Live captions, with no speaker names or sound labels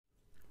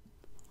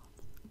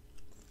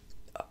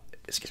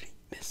Excuse me,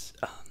 miss.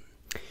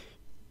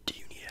 Do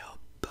you need help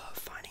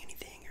finding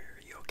anything, or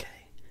are you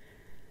okay?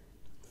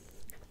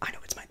 I know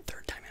it's my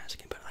third time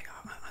asking, but like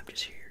I'm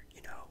just here.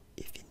 You know,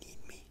 if you need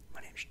me, my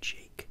name's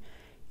Jake.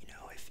 You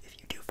know, if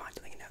you do find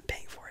something and not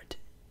paying for it,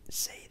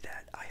 say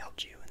that I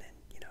helped you, and then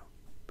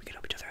we can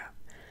help each other out.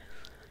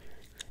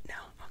 No,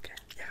 okay,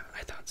 yeah,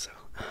 I thought so.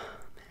 Oh,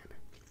 man.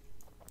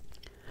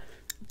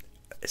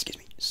 Excuse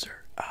me, sir.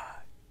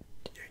 Are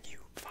you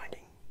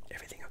finding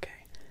everything okay?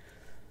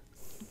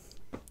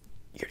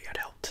 You already got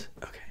helped.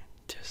 Okay,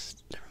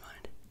 just never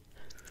mind.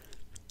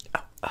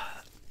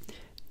 Oh,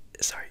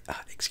 sorry.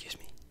 Excuse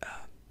me.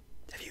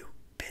 Have you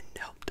been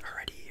helped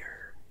already,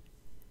 or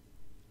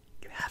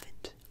you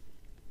haven't?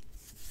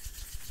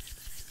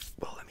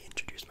 Well, let me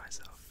introduce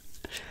myself.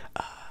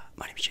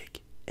 My name's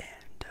Jake,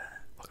 and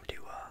welcome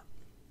to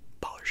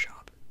Baller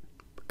Shop.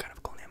 Kind of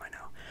a cool name, I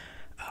know.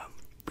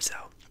 We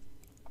sell,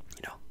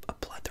 a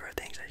plethora of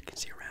things that you can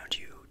see around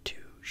you: to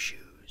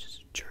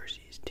shoes,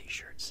 jerseys,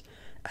 t-shirts,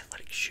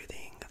 athletic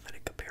shooting,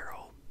 athletic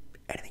apparel,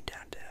 anything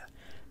down to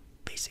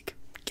basic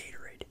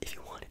Gatorade if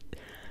you want it.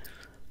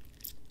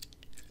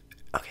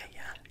 Okay,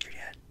 yeah, you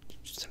had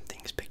some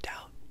things picked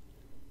out.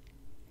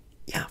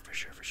 Yeah, for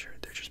sure, for sure.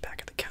 They're just back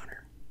at the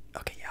counter.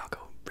 Okay, yeah, I'll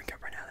go bring it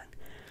up right now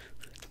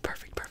then.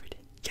 Perfect, perfect.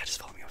 Yeah, just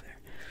follow me over there.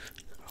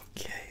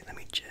 Okay, let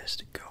me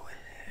just go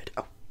ahead.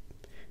 Oh,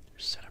 they're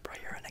set up right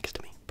here right next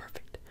to me.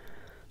 Perfect.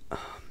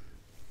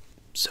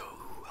 So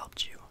who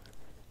helped you?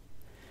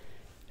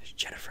 There's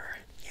Jennifer.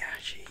 Yeah,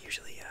 she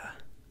usually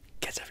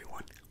gets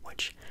everyone,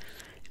 which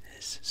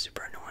is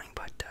super annoying,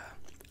 but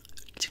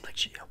it seemed like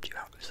she helped you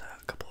out with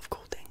a couple of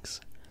cool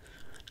things.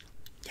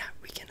 Yeah,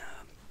 we can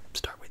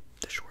start with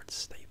the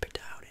shorts that you picked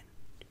out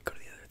and go to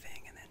the other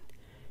thing, and then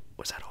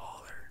was that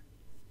all, or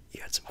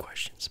you had some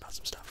questions about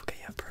some stuff? Okay,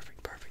 yeah,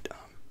 perfect, perfect.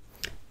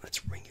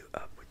 Let's ring you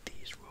up with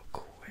these real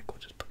quick. We'll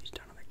just put these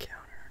down on the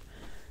counter.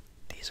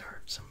 These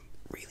are some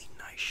really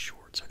nice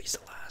shorts. Are these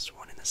the last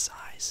one in the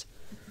size?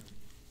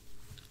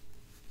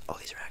 Oh,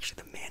 these are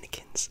actually the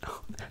mannequins.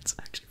 Oh, that's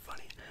actually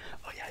funny.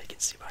 Oh yeah, you can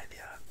see by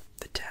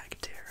the tag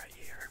there right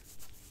here.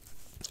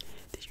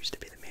 These used to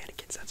be the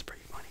mannequins. That's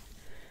pretty funny.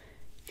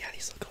 Yeah,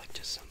 these look like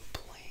just some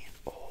plain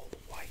old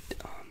white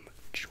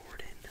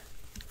Jordan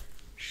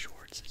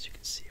shorts, as you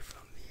can see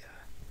from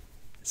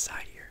the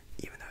side here.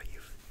 Even though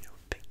you've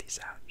picked these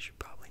out, you should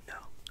probably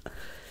know.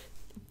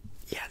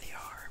 Yeah, they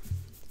are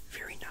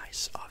very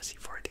nice. Obviously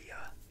for the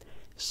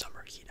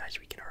summer heat, as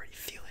we can already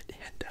feel it,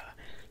 and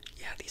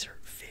yeah, these are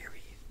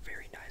very,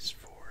 very nice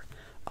for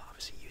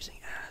obviously using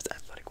as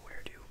athletic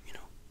wear to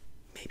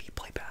maybe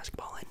play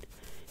basketball in,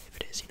 if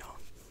it is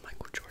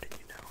Michael Jordan,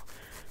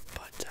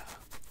 but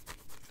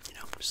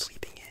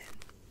sleeping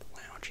in,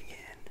 lounging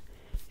in.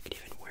 You could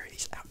even wear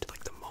these out to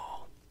like the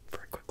mall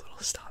for a quick little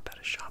stop at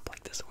a shop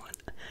like this one.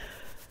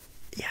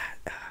 Yeah,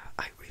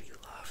 I really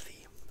love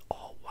the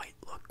all white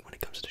look when it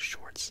comes to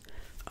shorts.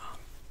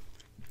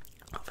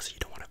 Obviously you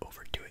don't want to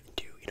overdo it and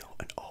do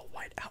an all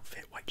white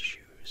outfit, white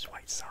shoes,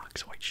 white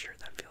socks, white shirt.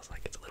 That feels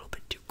like it's a little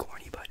bit too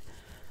corny, but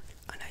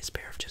a nice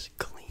pair of just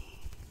clean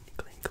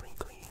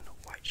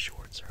white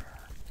shorts are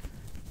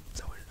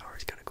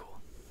always kind of cool.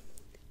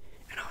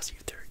 And obviously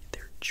if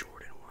they're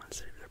Jordan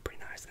ones, they're pretty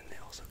nice. And it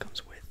also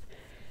comes with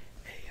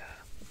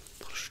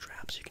a little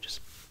strap, so you can just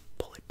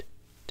pull it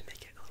to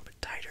make it a little bit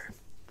tighter.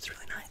 It's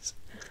really nice.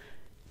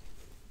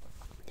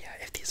 Yeah,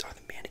 if these are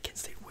the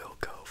mannequins, they will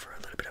go for a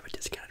little bit of a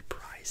discounted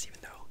price,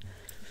 even though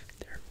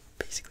they're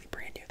basically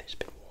brand new. They've just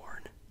been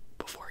worn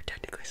before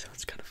technically, so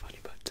it's kind of funny.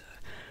 But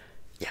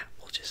yeah,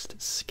 we'll just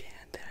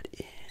scan that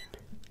in,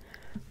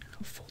 and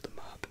I'll fold them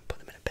up and put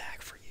them in a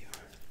bag for you.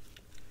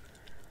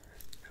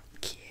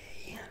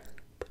 Okay,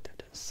 put that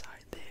to the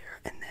side there,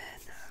 and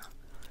then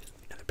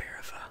another pair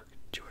of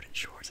Jordan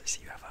shorts. I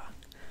see you have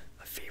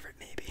a favorite,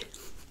 maybe.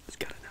 It's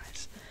kind of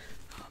nice.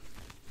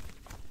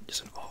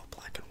 Just an all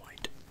black and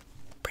white,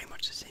 pretty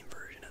much the same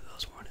version of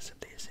those ones,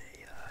 except they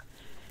say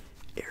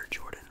Air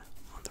Jordan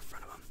on the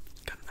front of them.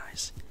 Kind of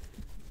nice.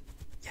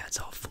 Yeah, it's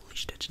all fully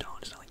stitched on.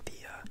 It's not like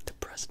the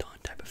pressed on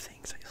type of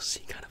things that you'll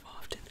see kind of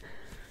often.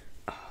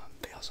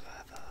 They also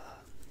have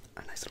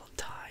a nice little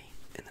tie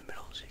in the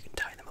middle, so you can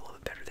tie them a little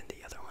bit better than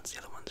the other ones. The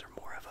other ones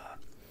are more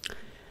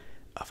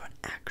of an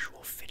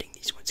actual fitting.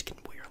 These ones can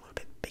wear a little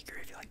bit bigger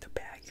if you like the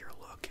baggier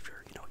look. If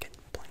you're again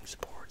playing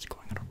sports,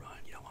 going on a run,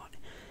 you don't want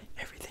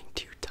everything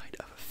too tight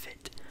of a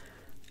fit.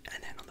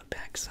 And then on the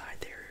back side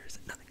there's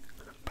nothing,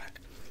 but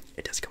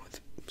it does come with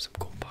some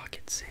cool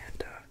pockets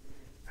and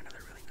another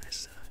really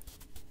nice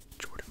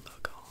Jordan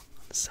logo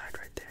on the side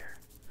right there.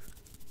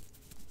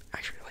 I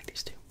actually like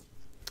these two.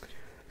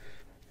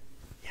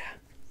 Yeah,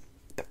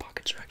 the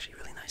pockets are actually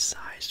really nice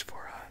sized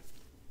for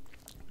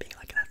being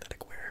like an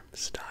athletic wear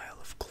style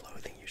of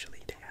clothing. Usually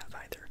they have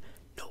either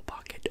no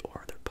pocket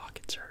or their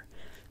pockets are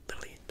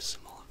literally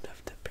small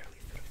enough to barely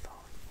fit a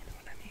thong.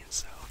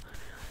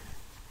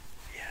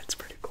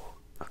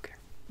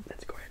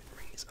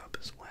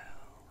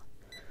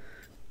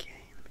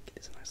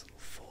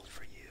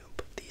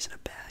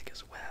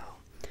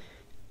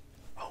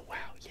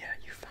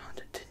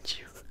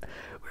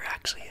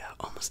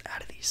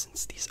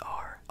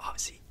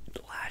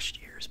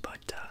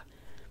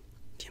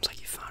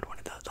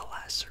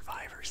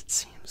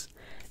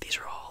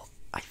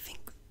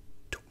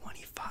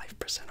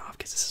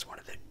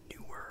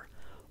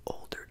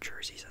 older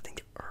jerseys. I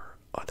think there are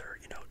other,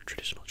 you know,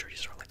 traditional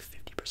jerseys are like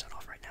 50%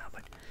 off right now,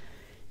 but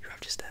you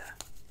have just a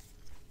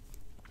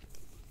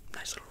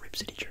nice little Rip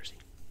City jersey.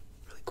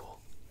 Really cool.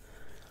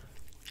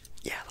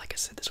 Yeah, like I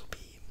said, this will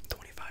be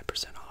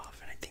 25% off,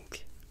 and I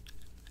think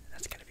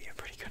that's gonna be a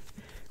pretty good,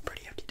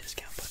 pretty hefty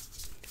discount. But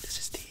this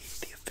is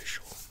the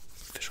official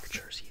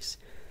jerseys,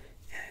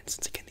 and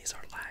since again these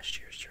are last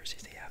year's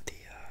jerseys, they have the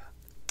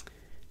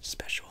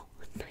special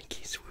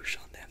Nike swoosh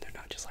on them. They're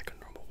not just like a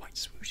normal white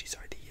swoosh. These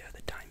are the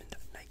diamond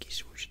Nike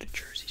swoosh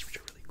jerseys, which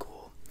are really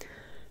cool.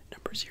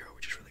 Number 0,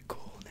 which is really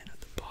cool. And then at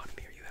the bottom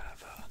here, you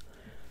have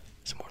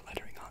some more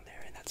lettering on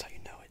there, and that's how you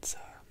know it's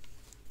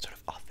sort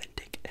of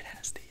authentic. It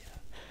has the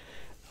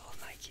little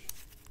Nike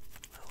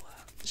little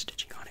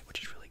stitching on it,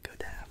 which is really good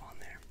to have on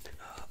there.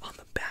 On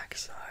the back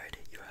side,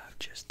 you have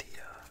just the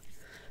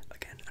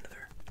again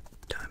another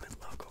diamond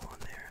logo on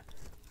there.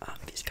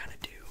 These kind of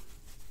do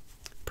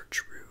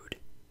protrude,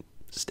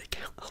 stick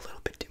out a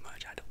little bit too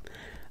much. I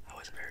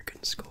wasn't very good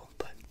in school,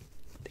 but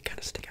they kind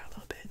of stick out a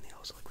little bit, and they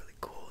also look really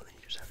cool. And then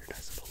you just have your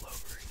nice little logo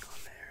ring on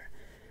there.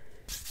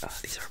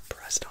 These are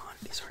pressed on.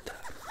 These aren't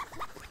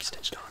like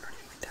stitched on or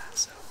anything like that.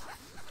 So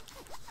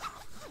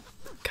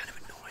kind of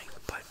annoying,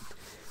 but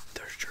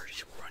those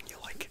jerseys will run you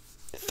like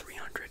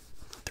 300,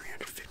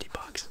 350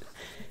 bucks.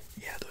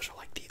 Yeah, those are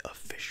like the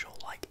official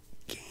like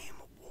game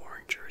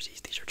worn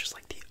jerseys. These are just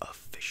like the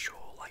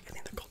official, like I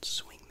think they're called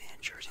swingman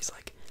jerseys.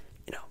 Like,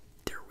 you know,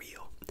 they're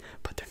real,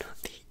 but they're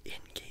not the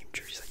in-game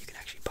jerseys that you can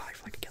actually buy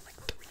for like again like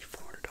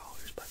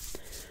 $300-$400. But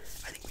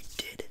I think we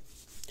did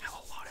have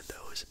a lot of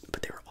those,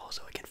 but they were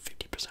also again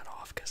 50%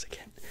 off because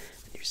again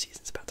the new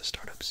season's about to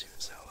start up soon.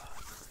 So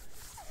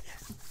yeah,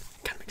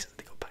 kind of makes sense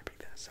that they go by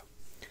pretty fast. So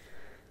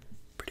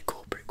pretty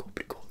cool, pretty cool,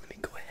 pretty cool. Let me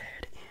go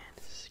ahead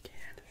and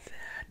scan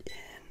that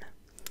in.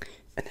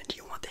 And then do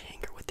you want the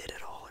hanger with it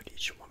at all, or do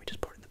you want me to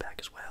just put it in the back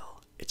as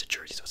well? It's a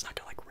jersey, so it's not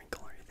gonna like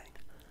wrinkle or anything.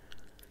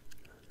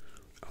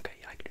 Okay,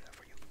 yeah, I can do that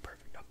for you.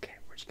 Perfect. Okay,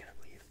 we're just gonna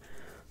leave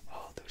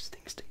all those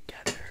things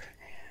together,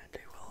 and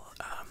they will.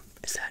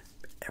 Is that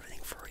everything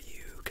for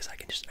you? Because I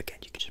can just, again,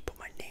 you can just put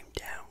my name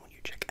down when you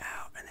check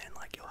out, and then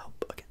like you'll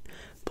help again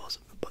both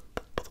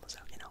of us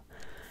out, you know.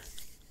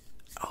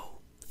 Oh,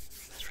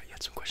 that's right. You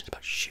had some questions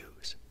about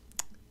shoes.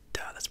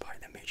 Duh, that's probably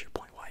the major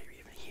point why you're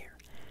even here.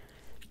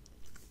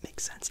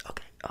 Makes sense.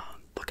 Okay.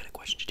 What kind of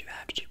questions did you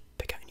have? Did you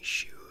pick out any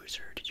shoes,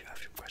 or did you have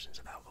some questions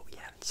about what we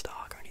have in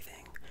stock or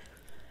anything?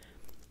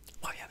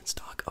 What we have in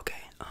stock? Okay.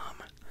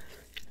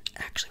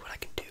 Actually, what I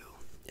can do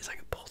is I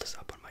can pull this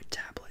up on my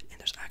tablet, and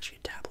there's actually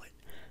a tablet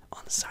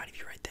on the side of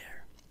you right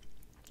there.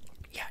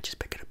 Yeah, just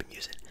pick it up and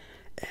use it,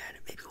 and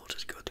maybe we'll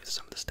just go through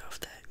some of the stuff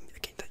that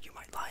again that you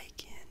might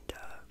like, and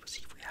we'll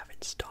see if we have it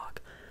in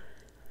stock.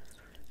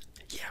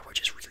 Yeah, we're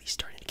just really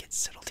starting to get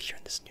settled here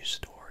in this new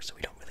store, so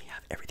we don't really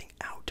have everything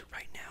out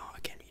right now.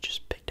 Again, we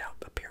just picked out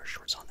a pair of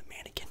shorts on the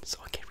mannequin, so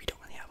again, we don't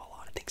really have a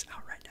lot of things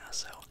out right now.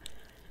 So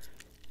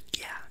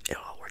yeah,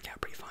 it'll all work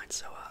out pretty fine.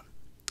 So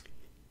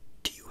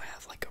do you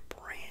have like a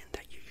brand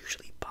that you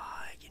usually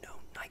buy? You know,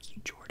 Nike,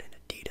 Jordan,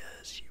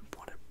 Adidas. You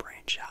want to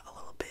branch out a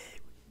little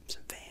bit?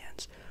 Some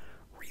Vans,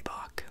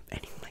 Reebok,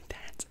 anything like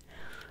that?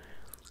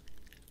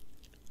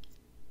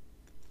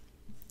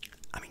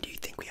 I mean, do you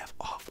think we have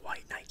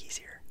off-white Nikes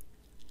here?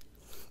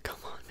 Come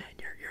on, man,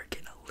 you're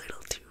getting a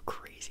little too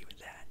crazy with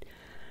that.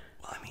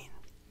 Well, I mean,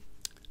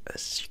 a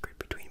secret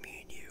between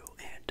me and you,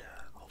 and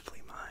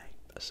hopefully my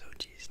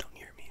associates don't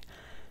hear me.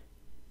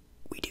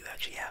 We do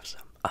actually have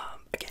some.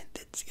 Again,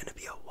 it's gonna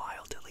be a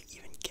while till they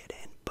even get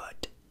in,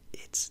 but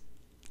it's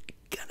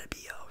gonna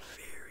be a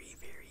very,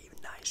 very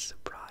nice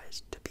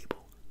surprise to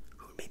people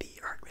who maybe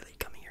aren't really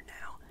coming here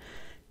now.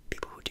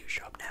 People who do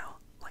show up now,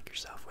 like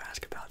yourself, who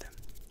ask about them,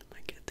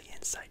 might get the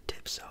inside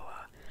tip. So,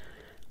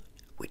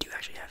 we do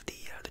actually have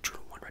the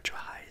Jordan 1 Retro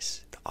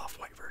Highs, the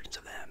off-white versions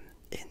of them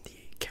in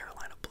the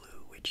Carolina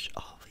Blue, which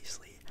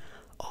obviously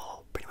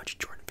all pretty much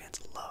Jordan fans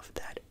love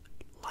that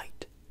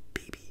light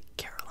baby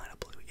Carolina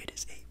Blue. It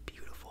is a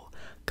beautiful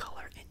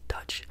color and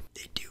touch.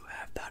 They do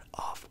have that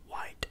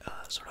off-white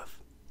sort of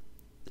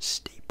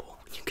staple,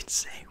 you can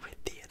say, with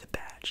the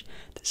badge,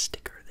 the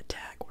sticker, the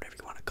tag, whatever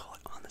you want to call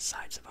it, on the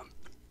sides of them.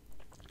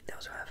 They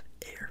also have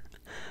air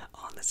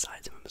on the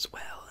sides of them as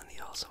well, and they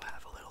also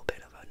have a little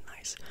bit of a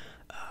nice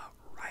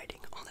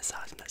writing on the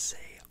sides that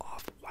say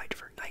off-white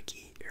for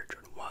Nike, Air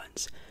Jordan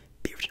 1s,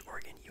 Beaverton,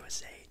 Oregon,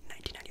 USA,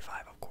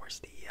 1995, of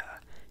course,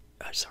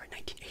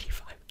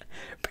 1985,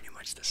 pretty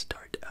much the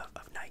start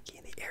of Nike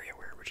in the area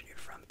where it originated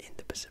from in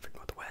the Pacific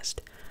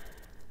Northwest.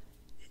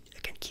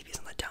 Again, Gibi's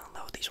on the down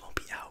low. These won't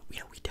be out. You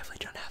know, we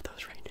definitely don't have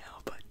those right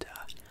now, but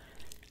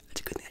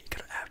it's a good thing that you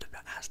could have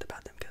asked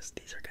about them, because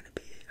these are going to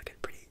be, again,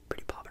 pretty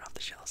popping off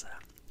the shelves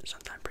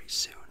sometime pretty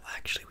soon.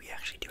 Actually, we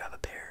actually do have a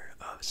pair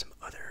of some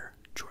other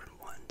Jordan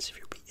 1s if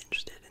you'd be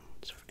interested in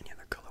sort of any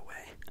other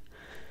colorway.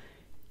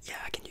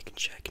 Yeah, again, you can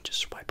check and just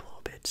swipe a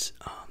little bit.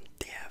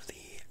 They have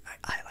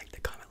I like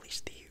to call them at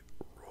least the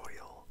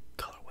royal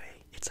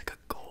colorway. It's like a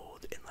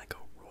gold and like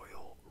a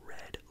royal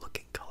red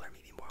looking color,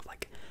 maybe more of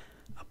like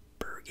a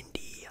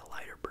burgundy, a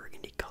lighter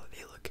burgundy color.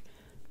 They look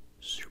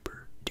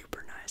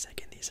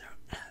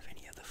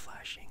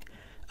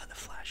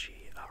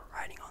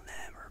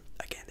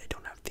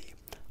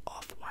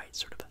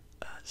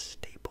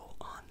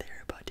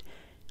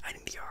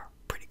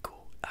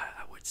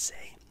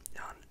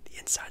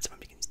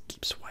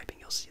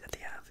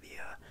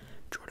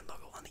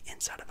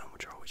inside of them,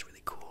 which are always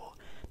really cool.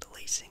 The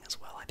lacing as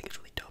well, I think it's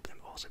really dope, them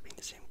also being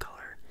the same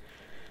color.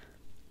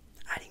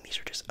 I think these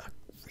are just a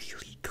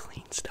really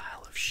clean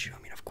style of shoe.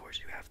 I mean, of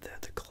course, you have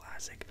the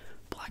classic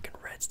black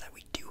and reds that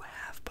we do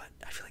have, but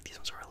I feel like these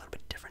ones are a little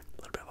bit different,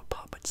 a little bit of a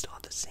pop, but still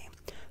have the same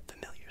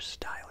familiar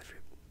style. If you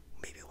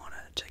maybe want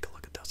to take a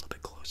look at those a little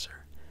bit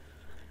closer,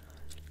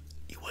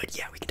 you would.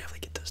 Yeah, we can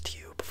definitely get those to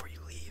you before you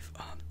leave.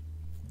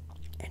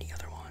 Any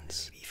other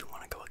ones? If you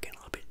want to go again a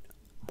little bit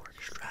more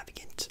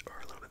extravagant or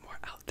a little bit more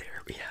out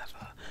there, we have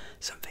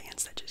some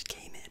Vans that just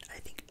came in, I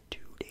think 2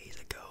 days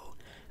ago.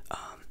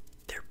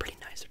 They're pretty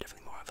nice. They're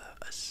definitely more of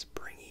a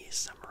springy,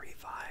 summery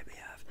vibe. They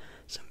have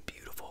some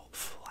beautiful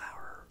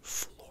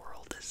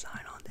floral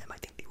design on them. I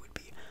think they would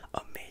be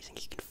amazing.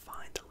 You can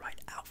find the right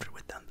outfit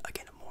with them.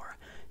 Again, a more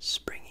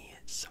springy,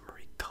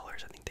 summery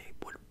colors. I think they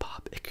would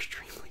pop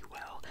extremely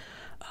well.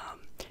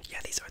 Yeah,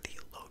 these are the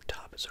low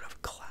top, sort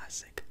of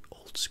classic,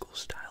 old school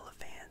style of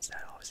Vans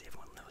that obviously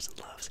everyone knows and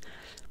loves.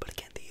 But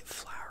again, the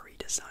flowery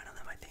design on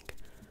them, I think,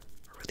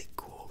 are really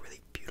cool,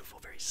 really beautiful,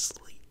 very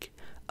sleek.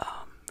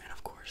 And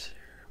of course,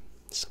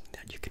 something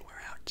that you can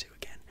wear out to,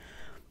 again,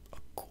 a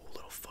cool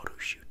little photo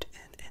shoot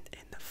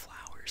in the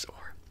flowers,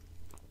 or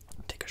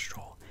take a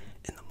stroll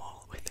in the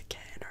mall with a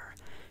can, or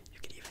you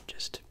could even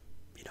just,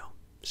 you know,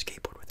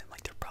 skateboard with them,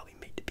 like they're probably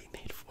made to be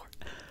made for.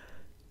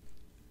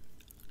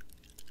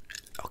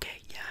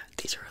 Okay, yeah,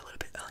 these are a little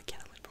bit, again,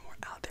 a little bit more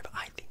out there, but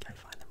I think I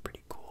find them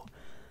pretty cool.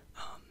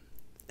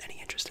 Any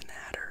interest in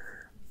that,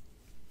 or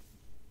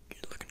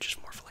you're looking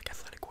just more for like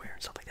athletic wear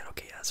and stuff like that?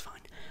 Okay, yeah, that's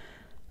fine.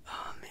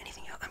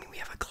 Anything else? I mean, we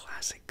have a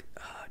classic,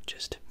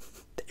 just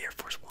the Air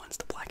Force Ones,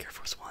 the black Air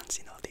Force Ones,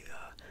 you know,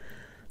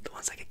 the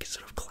ones that get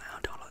sort of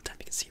clowned on all the time.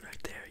 You can see right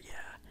there,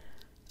 yeah.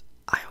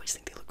 I always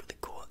think they look really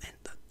cool, and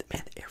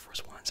man, the Air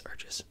Force Ones are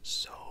just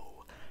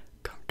so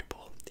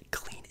comfortable,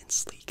 clean and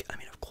sleek. I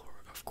mean, of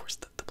course,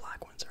 the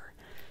black ones are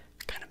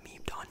kind of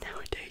memed on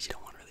nowadays. You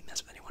don't want to really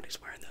mess with anyone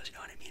who's wearing those, you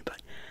know what I mean?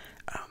 But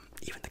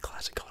even the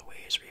classic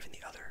colorways, or even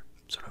the other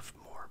sort of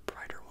more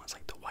brighter ones,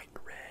 like the white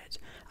and red.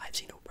 I've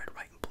seen a red,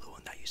 white, and blue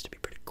one that used to be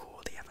pretty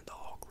cool. They have the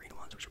all green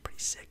ones, which are pretty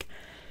sick.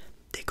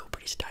 They go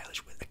pretty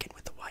stylish with, again,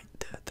 with the white,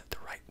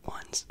 the right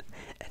ones,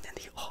 and then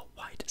the all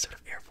white sort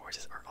of Air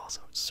Forces are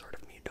also sort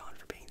of memed on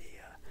for being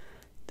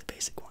the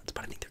basic ones.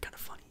 But I think they're kind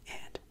of funny,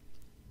 and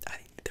I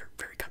think they're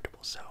very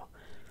comfortable. So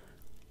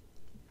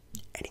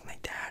anything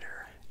like that,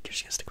 or you're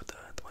just gonna stick with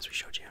the ones we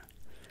showed you?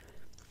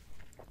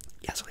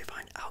 Yeah, so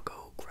fine. I'll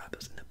go grab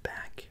those in the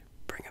back,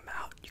 bring them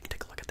out. You can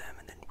take a look at them,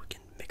 and then we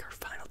can make our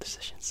final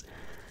decisions.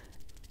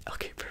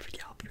 Okay, perfect.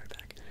 Yeah, I'll be right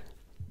back.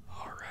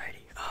 Alrighty.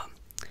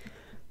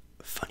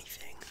 Funny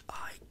thing,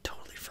 I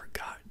totally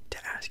forgot to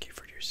ask you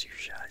for your shoe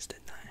size,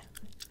 didn't I?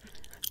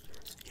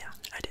 Yeah,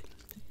 I did.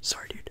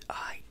 Sorry, dude.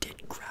 I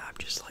did grab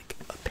just like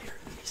a pair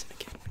of these, and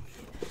again, when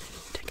we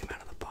take them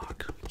out of the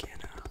box, we can,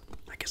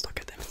 I guess, look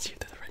at them and see if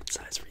they're the right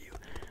size for you.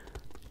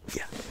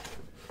 Yeah.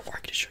 Or I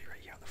could just show you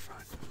right here on the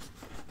front.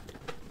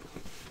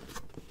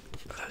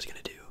 What I was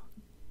gonna do.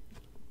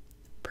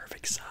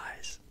 Perfect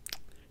size.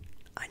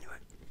 I knew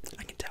it.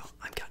 I can tell.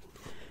 I've gotten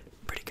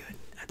pretty good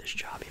at this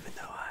job, even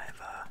though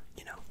I've,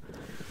 you know,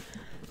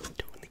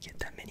 don't really get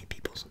that many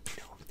people,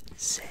 you know,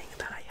 saying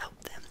that I help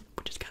them,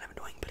 which is kind of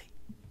annoying, but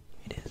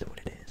it is what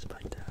it is.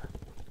 But,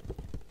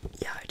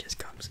 yeah, it just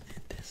comes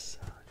in this,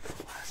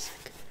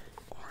 classic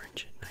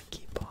orange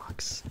Nike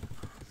box.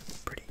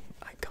 Pretty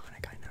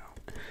iconic, I know.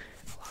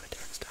 A lot of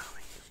different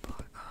styling,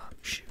 but,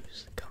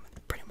 shoes come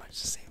in pretty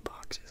much the same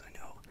boxes. I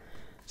know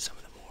some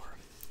of the more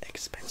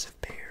expensive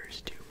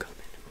pairs do come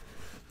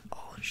in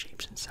all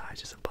shapes and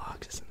sizes of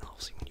boxes, and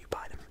obviously when you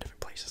buy them from different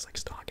places like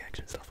StockX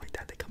and stuff like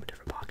that, they come in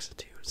different boxes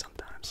too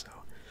sometimes. So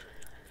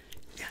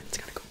yeah, it's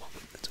kind of cool.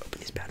 Let's open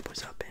these bad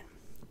boys up and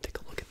take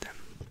a look at them.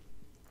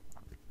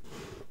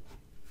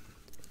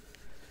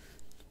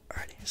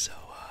 Alrighty, so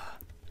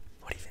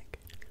what do you think?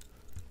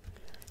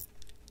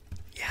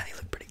 Yeah, they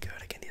look pretty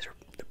good. Again, these are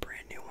the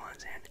brand new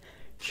ones, and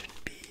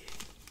shouldn't be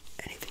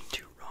anything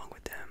too wrong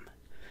with them.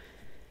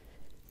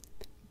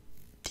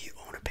 Do you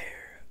own a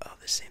pair of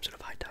the same sort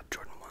of high top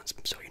Jordan ones,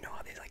 so you know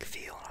how they like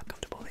feel and how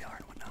comfortable they are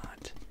and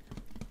whatnot?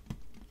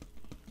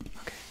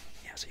 Okay,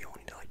 yeah, so you don't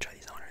need to like try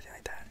these on or anything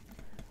like that.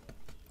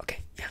 Okay,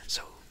 yeah,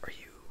 so are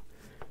you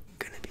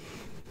gonna be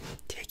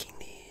taking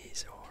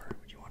these, or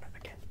do you want to,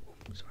 again,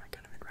 sorry,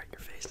 kind of in right in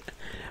your face,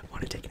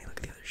 want to take any look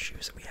at the other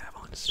shoes that we have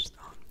on,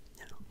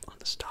 you know, on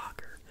the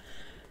stock, or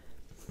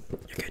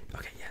you're good?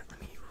 Okay, yeah, let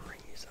me ring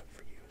these up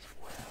for you as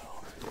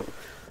well,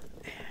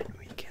 and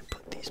we can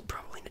put these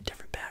probably in a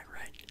different bag,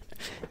 right?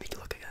 Make it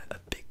look like a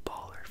big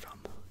baller from,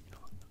 you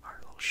know, our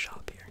little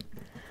shop here.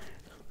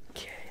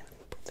 Okay, let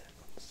me put that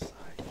on the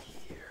side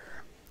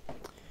here.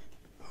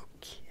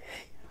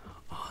 Okay,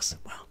 awesome.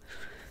 Well,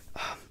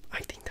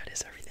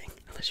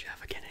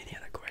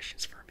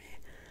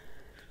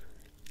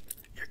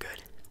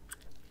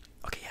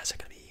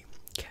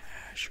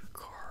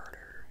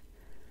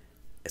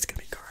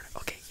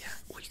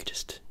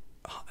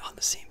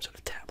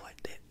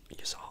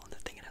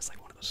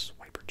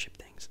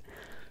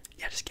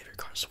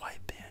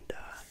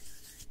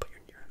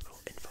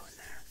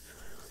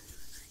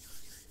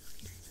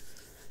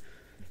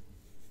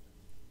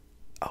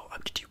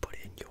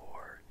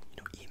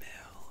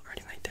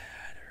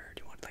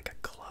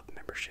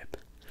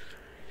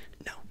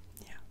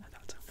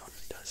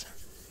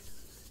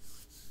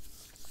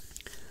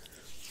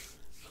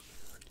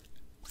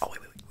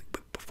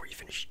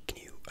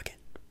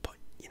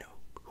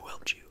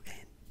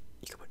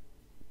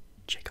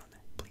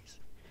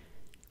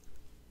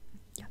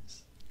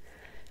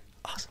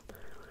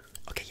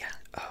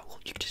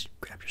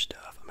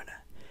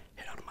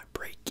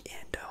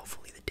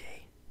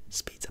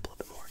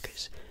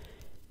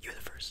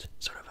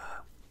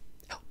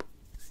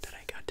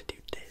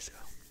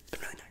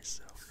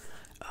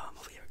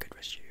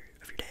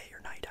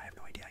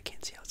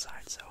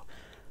 So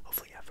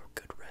hopefully you have a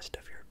good rest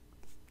of your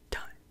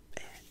time,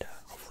 and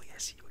hopefully I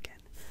see you again.